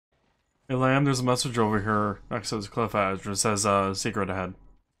Hey Lamb, there's a message over here next to this cliff edge. It says, secret ahead.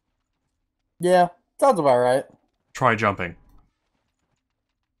 Yeah, sounds about right. Try jumping.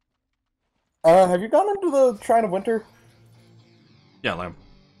 Have you gone into the Shrine of Winter? Yeah, Lamb.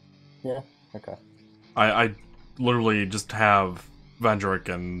 Yeah. Okay. I literally just have Vendrick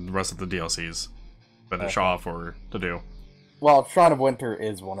and the rest of the DLCs finish Okay. off or to do. Well, Shrine of Winter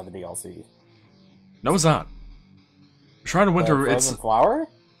is one of the DLC. No, it's not. Shrine of The Winter, Frozen Flower?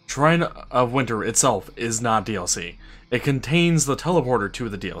 Shrine of Winter itself is not DLC. It contains the teleporter to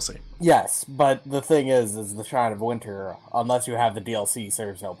the DLC. Yes, but the thing is the Shrine of Winter, unless you have the DLC,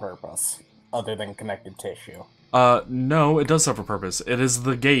 serves no purpose other than connected tissue. No, it does serve a purpose. It is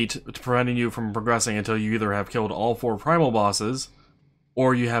the gate preventing you from progressing until you either have killed all 4 primal bosses,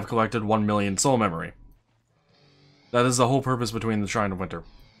 or you have collected 1 million soul memory. That is the whole purpose between the Shrine of Winter.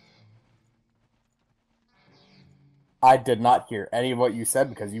 I did not hear any of what you said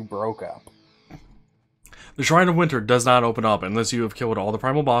because you broke up. The Shrine of Winter does not open up unless you have killed all the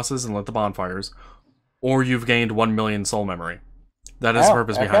primal bosses and lit the bonfires, or you've gained 1 million soul memory. That is the Oh,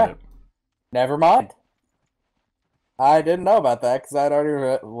 purpose behind okay. it. Never mind. I didn't know about that because I'd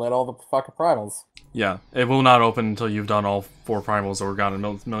already lit all the fucking primals. Yeah, it will not open until you've done all 4 primals or gotten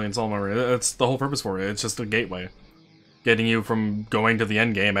a million soul memory. That's the whole purpose for it. It's just a gateway. Getting you from going to the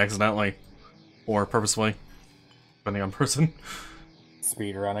end game accidentally, or purposefully, depending on person.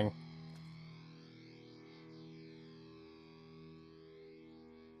 Speed running.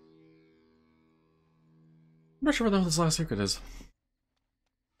 I'm not sure what the hell this last secret is.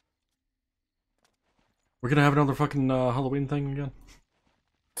 We're gonna have another fucking Halloween thing again?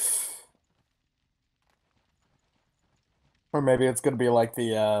 Or maybe it's gonna be like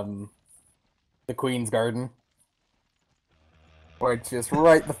the Queen's Garden. Where it's just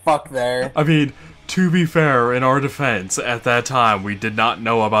right the fuck there. I mean, to be fair, in our defense, at that time, we did not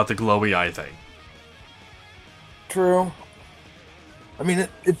know about the glowy eye thing. True. I mean,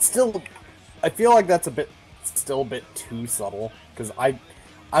 it's still. I feel like that's still a bit too subtle because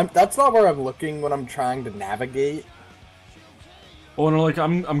that's not where I'm looking when I'm trying to navigate. Well, no, like,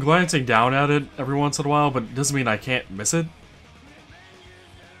 I'm glancing down at it every once in a while, but it doesn't mean I can't miss it.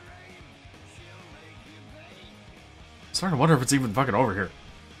 I'm starting to wonder if it's even fucking over here.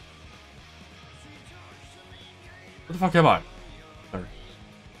 Where the fuck am I? There.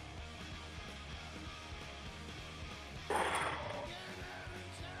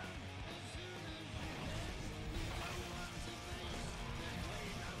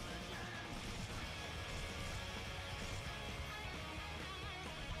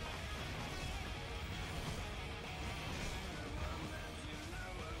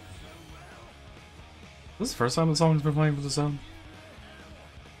 This is the first time the song's been playing for the sound.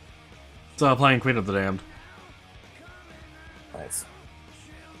 It's playing Queen of the Damned. Nice.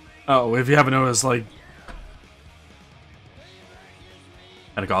 Oh, if you haven't noticed, like...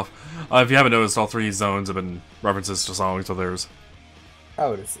 And a cough. If you haven't noticed, all 3 zones have been references to songs of theirs. I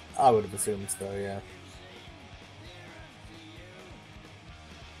would have assumed so. Yeah.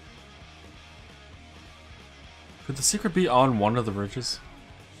 Could the secret be on one of the bridges?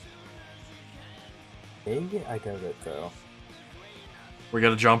 Maybe I doubt it though. We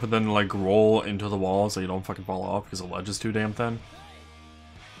gotta jump and then, like, roll into the wall so you don't fucking fall off because the ledge is too damn thin.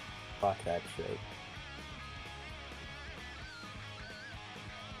 Fuck that shit.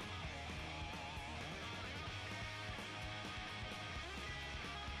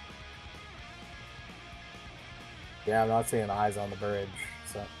 Yeah, I'm not seeing eyes on the bridge,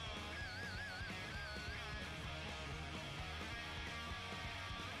 so.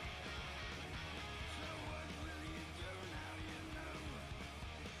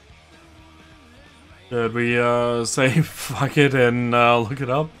 Should we, say fuck it and, look it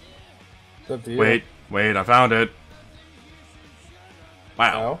up? It's up to you. Wait, I found it.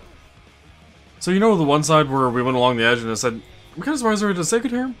 Wow. Oh? So you know the one side where we went along the edge and it said, I'm kind of surprised there was a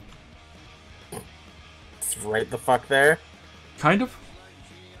secret here? It's right the fuck there. Kind of.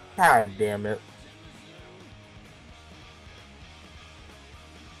 God damn it.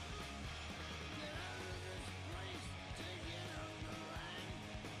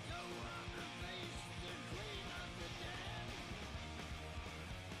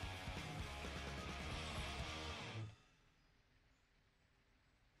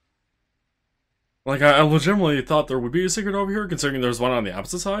 Like, I legitimately thought there would be a secret over here, considering there's one on the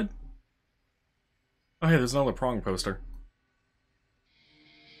opposite side. Oh, hey, there's another prong poster.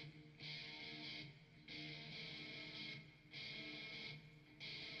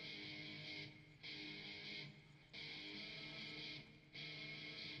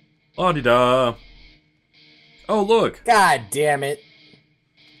 La-di-da. Oh, look! God damn it.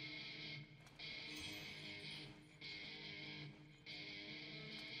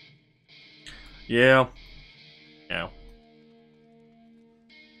 Yeah. Yeah.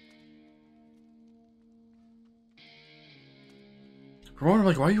 For a moment, I'm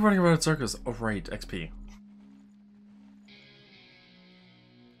like, why are you running around in circles? Oh, right, XP.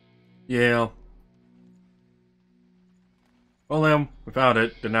 Yeah. Well, we found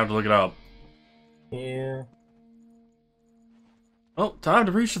it. Didn't have to look it up. Yeah. Well, time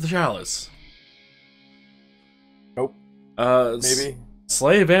to reach the chalice. Nope. Maybe.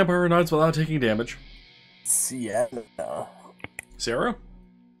 Slay vampire knights without taking damage. Sienna. Sierra?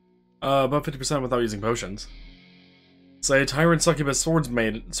 About 50% without using potions. Say tyrant succubus sword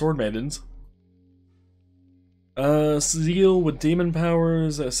maidens. Zeal with demon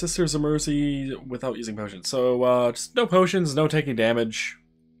powers. Sisters of mercy without using potions. So, just no potions, no taking damage.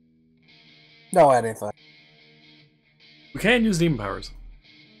 No anything. We can use demon powers.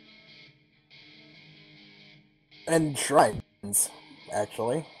 And shrines,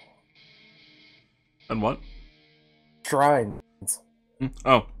 actually. And what? Shrines.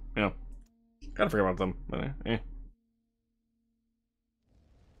 Oh, yeah. Gotta forget about them. But, eh.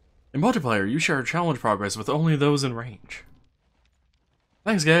 In multiplayer, you share challenge progress with only those in range.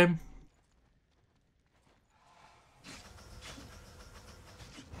 Thanks, Gabe.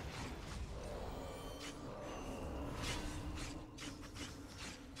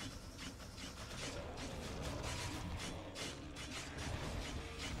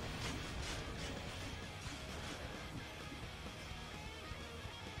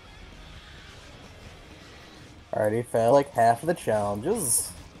 Already failed like half of the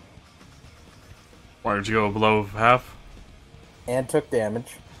challenges. Why did you go below half? And took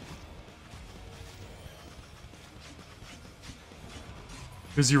damage.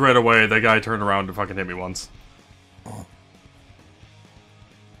 Because you right away, that guy turned around to fucking hit me once.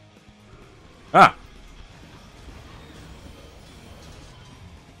 Ah!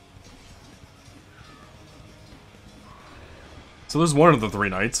 So there's one of the 3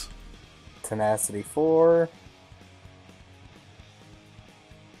 knights. Tenacity 4.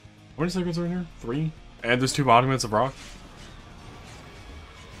 How many segments are in here? 3? And there's 2 monuments of rock.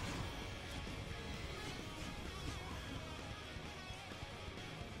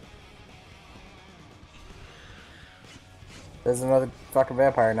 There's another fucking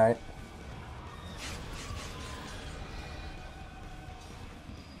vampire knight.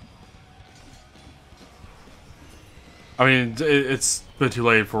 I mean, it's a bit too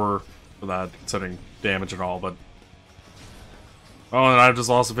late for that, considering damage and all, but... Oh, and I just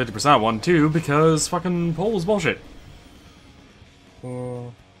lost a 50% one, too, because fucking pole was bullshit. Hmm.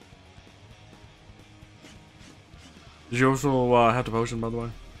 Did you also have to potion, by the way?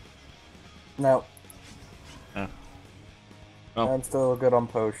 No. Yeah. Oh. I'm still good on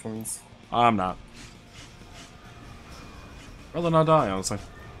potions. I'm not. Rather not die, honestly.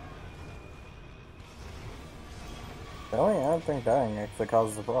 Really? I don't think dying actually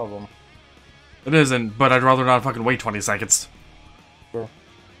causes a problem. It isn't, but I'd rather not fucking wait 20 seconds. Sure.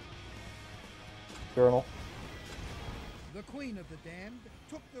 Journal. The Queen of the Damned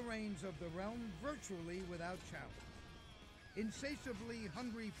took the reins of the realm virtually without challenge. Insatiably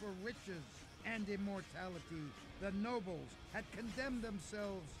hungry for riches and immortality, the nobles had condemned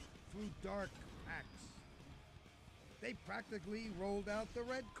themselves through dark acts. They practically rolled out the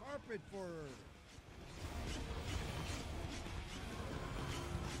red carpet for her.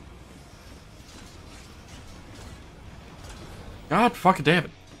 God fucking damn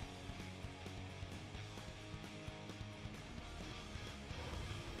it.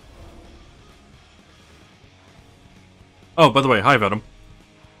 Oh, by the way, hi Venom.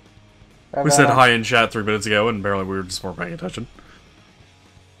 We said hi in chat 3 minutes ago, and apparently we were just more paying attention.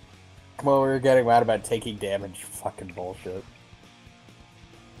 Well, we were getting mad about taking damage. Fucking bullshit.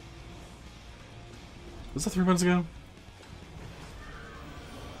 Was that 3 minutes ago?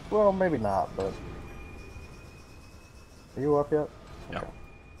 Well, maybe not, but... Are you up yet? Yeah. Okay.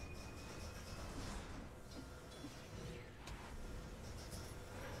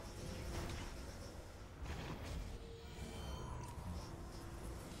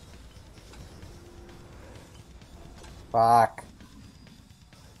 Fuck.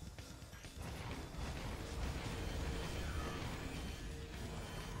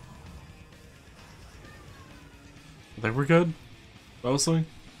 I think we're good. Mostly.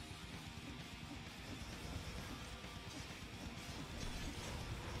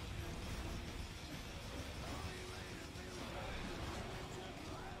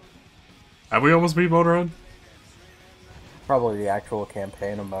 Have we almost beat Motorhead? Probably the actual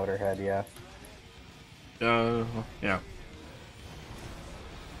campaign of Motorhead, yeah. Yeah.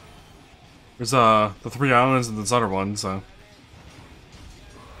 There's, the 3 islands and this other one, so...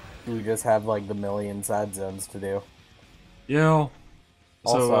 We just have like the million side zones to do. Yeah.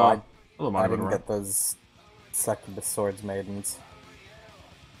 Also, So, I don't mind didn't it, get those succubus swords maidens.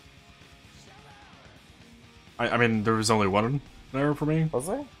 I mean, there was only one there for me. Was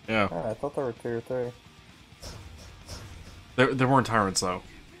there? Yeah. Oh, I thought there were 2 or 3. There weren't tyrants, though.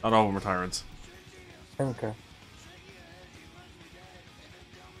 Not all of them were tyrants. Okay.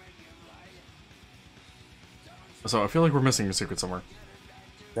 So I feel like we're missing a secret somewhere.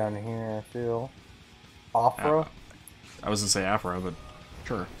 Down here, I feel. Afra? I was gonna say Afra, but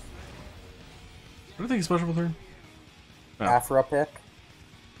sure. What do you think is special with her? No. Afra pick?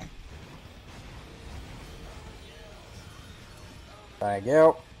 Thank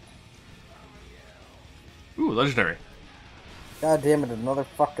you. Ooh, legendary. God damn it, another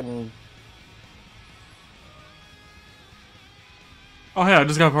fucking... Oh, hey, I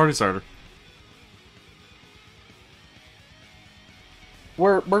just got a party starter.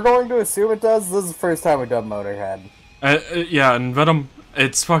 We're going to assume it does. This is the first time we've done Motorhead. Yeah, and Venom,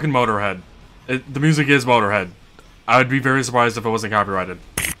 it's fucking Motorhead. The music is Motorhead. I would be very surprised if it wasn't copyrighted.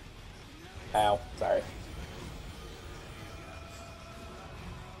 Ow, sorry.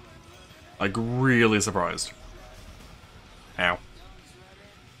 Like, really surprised. Ow.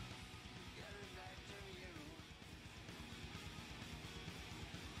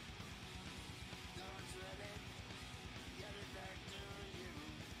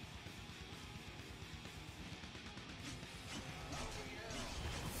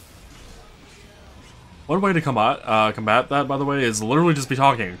 One way to combat that, by the way, is literally just be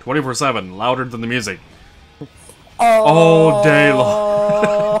talking 24/7, louder than the music. All day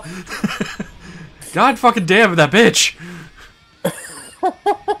long. God fucking damn it, that bitch!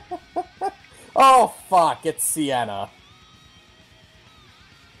 Oh, fuck, it's Sienna.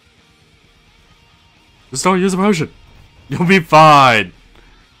 Just don't use a potion. You'll be fine.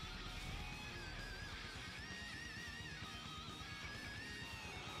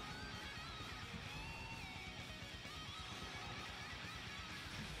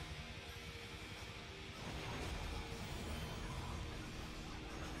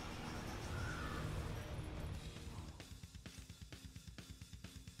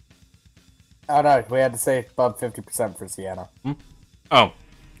 Oh no, we had to say above 50% for Sienna. Hmm? Oh.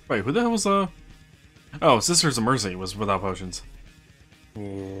 Wait, who the hell was, Oh, Sisters of Mercy was without potions.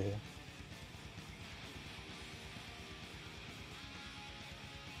 Yeah.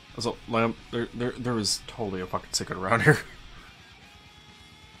 So, Lamb, there is totally a fucking secret around here.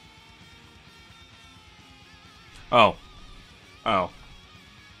 Oh. Oh.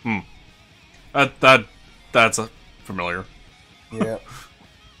 Hmm. That's a familiar. Yeah.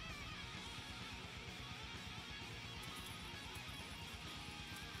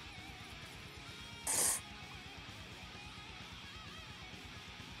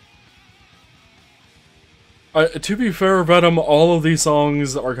 To be fair, Venom, all of these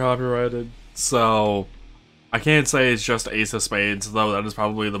songs are copyrighted, so I can't say it's just Ace of Spades, though that is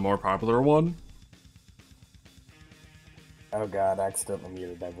probably the more popular one. Oh god, I accidentally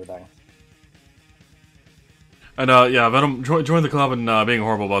muted everything. And yeah, Venom, join the club and being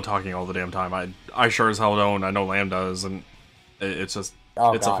horrible about talking all the damn time. I sure as hell don't. I know Lamb does, and it's just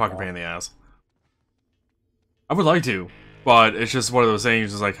it's a fucking pain in the ass. I would like to, but it's just one of those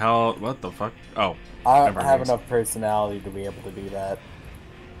things. Just like how what the fuck? Oh. I don't have enough personality to be able to do that.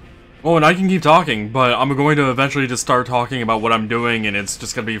 Well, and I can keep talking, but I'm going to eventually just start talking about what I'm doing, and it's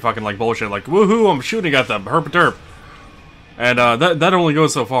just gonna be fucking like bullshit, like woohoo, I'm shooting at them, herp derp, and that only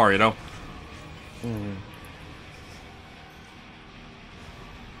goes so far, you know. Mm.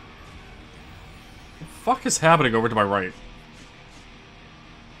 What the fuck is happening over to my right?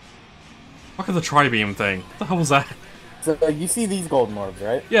 Fuck is the tri-beam thing? What the hell was that? So you see these golden orbs,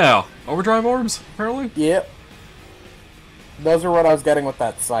 right? Yeah, overdrive orbs, apparently? Yep. Those are what I was getting with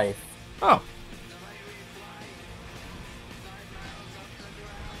that scythe. Oh.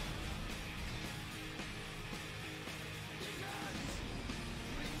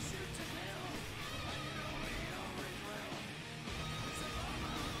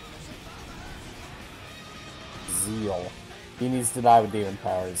 Zeal. He needs to die with demon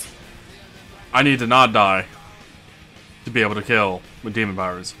powers. I need to not die to be able to kill with demon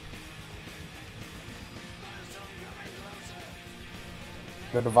powers.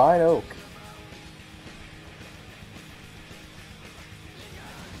 The Divine Oak.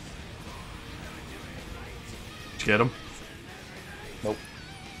 Did you get him? Nope.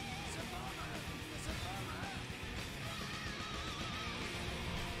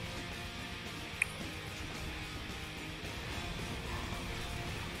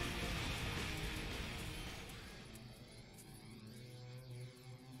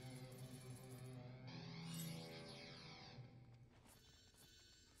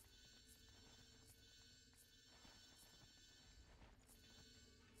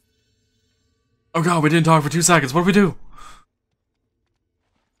 Oh god, we didn't talk for 2 seconds. What do we do?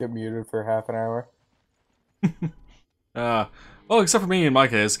 Get muted for half an hour. Well, except for me in my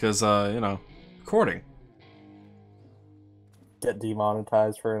case, because, you know, recording. Get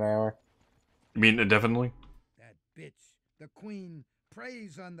demonetized for an hour. You mean indefinitely? That bitch, the queen,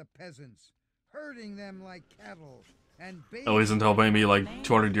 preys on the peasants, herding them like cattle, and At least until maybe like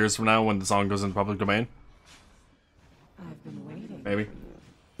 200 years from now when the song goes in public domain. I've been waiting. Maybe.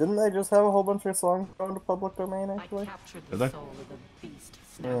 Didn't they just have a whole bunch of songs going to public domain, actually? I captured Did the they? soul of the beast,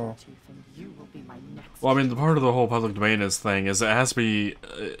 Snaggletooth, and you will be my next. Well, I mean, the part of the whole public domain is thing is it has to be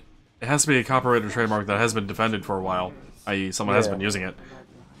a copyright or trademark that has been defended for a while, i.e., someone has Yeah. been using it,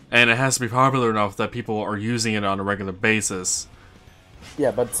 and it has to be popular enough that people are using it on a regular basis. Yeah,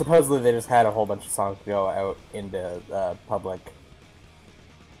 but supposedly they just had a whole bunch of songs go out into public.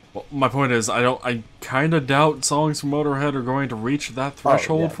 Well, my point is, I kind of doubt songs from Motorhead are going to reach that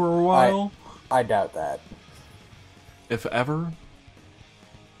threshold yeah. for a while, I doubt that. if ever.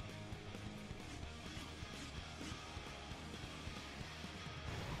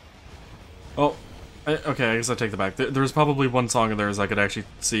 Oh, okay, I guess I take that back. There's probably one song of theirs I could actually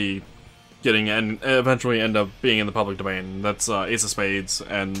see getting and eventually end up being in the public domain. That's Ace of Spades,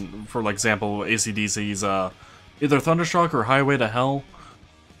 and for like example, AC/DC's either Thunderstruck or Highway to Hell.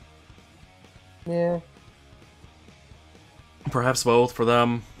 Yeah. Perhaps both for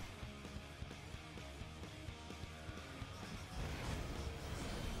them.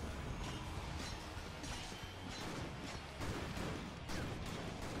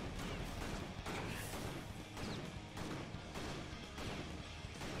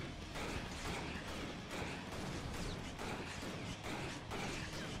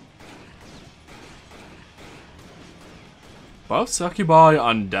 Both Succubi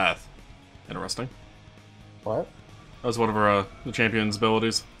on Death. Interesting. What? That was one of our the champion's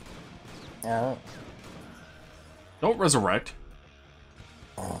abilities. Yeah. Don't resurrect.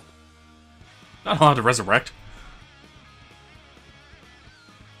 Not allowed to resurrect.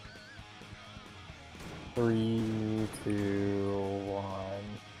 3, 2, 1.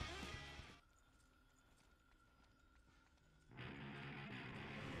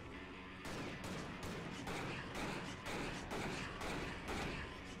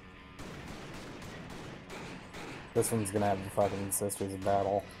 This one's gonna have the fucking Sisters of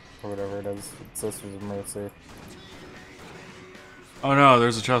Battle, or whatever it is. Sisters of Mercy. Oh no,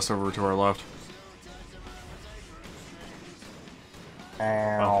 there's a chest over to our left.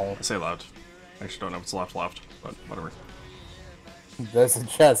 Ow. Well, I say left. I actually don't know if it's left, but whatever. There's a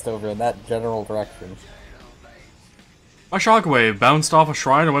chest over in that general direction. My shockwave bounced off a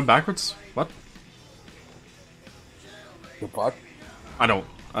shrine and went backwards? What? The fuck? I don't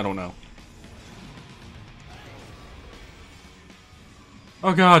know.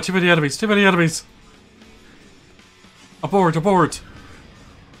 Oh god, too many enemies, too many enemies! Abort, abort!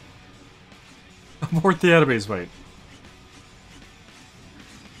 Abort the enemies, wait.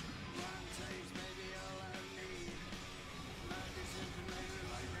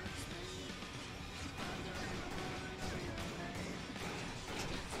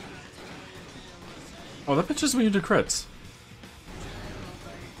 Oh, that bitch is when you do crits.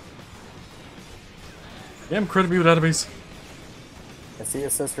 Damn, crit me with enemies. I see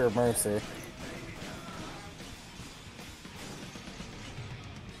a Sister of Mercy.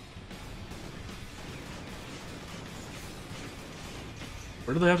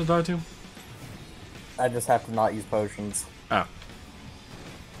 Where do they have to die to? I just have to not use potions. Oh.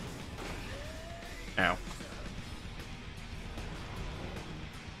 Ow.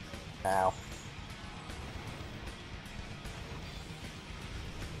 Ow.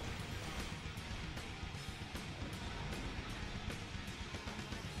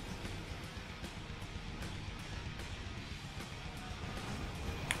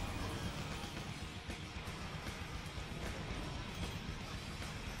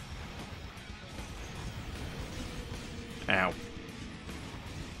 Ow.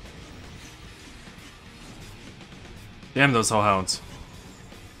 Damn those hellhounds.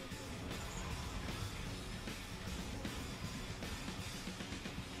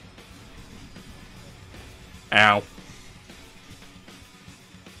 Ow.